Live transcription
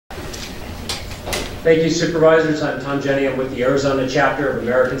Thank you, Supervisors. I'm Tom Jenny. I'm with the Arizona chapter of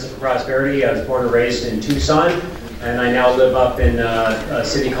Americans for Prosperity. I was born and raised in Tucson, and I now live up in a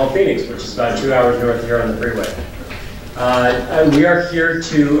city called Phoenix, which is about 2 hours north here on the freeway. We are here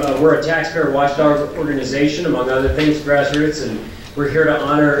to, we're a taxpayer watchdog organization, among other things, grassroots, and we're here to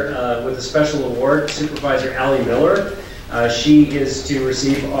honor with a special award Supervisor Ally Miller. She is to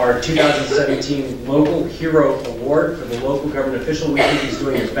receive our 2017 Local Hero Award for the local government official we think he's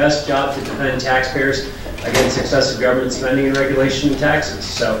doing his best job to defend taxpayers against excessive government spending and regulation and taxes.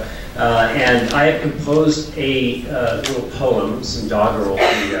 So, and I have composed a little poem, some doggerel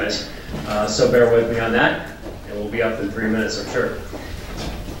for you guys, so bear with me on that, and we'll be up in 3 minutes, I'm sure.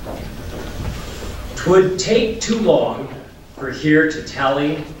 'Twould take too long for here to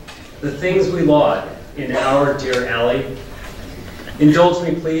tally the things we laud in our dear Ally. Indulge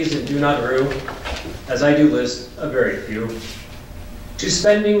me, please, and do not rue, as I do list a very few. To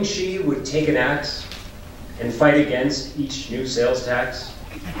spending she would take an axe and fight against each new sales tax,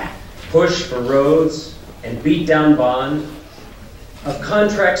 push for roads and beat down bond. Of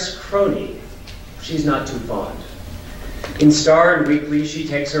contracts crony, she's not too fond. In Star and Weekly she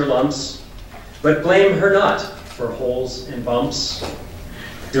takes her lumps, but blame her not for holes and bumps.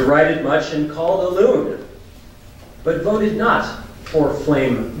 Derided much and called a loon, but voted not for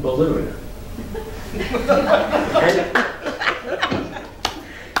flame balloon.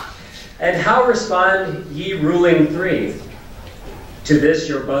 And how respond ye ruling three to this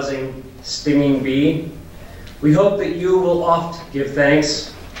your buzzing, stinging bee? We hope that you will oft give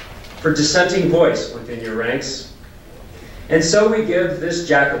thanks for dissenting voice within your ranks. And so we give this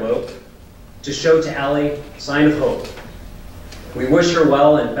jackalope to show to Ally sign of hope. We wish her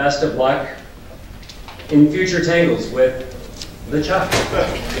well and best of luck in future tangles with the Chuck.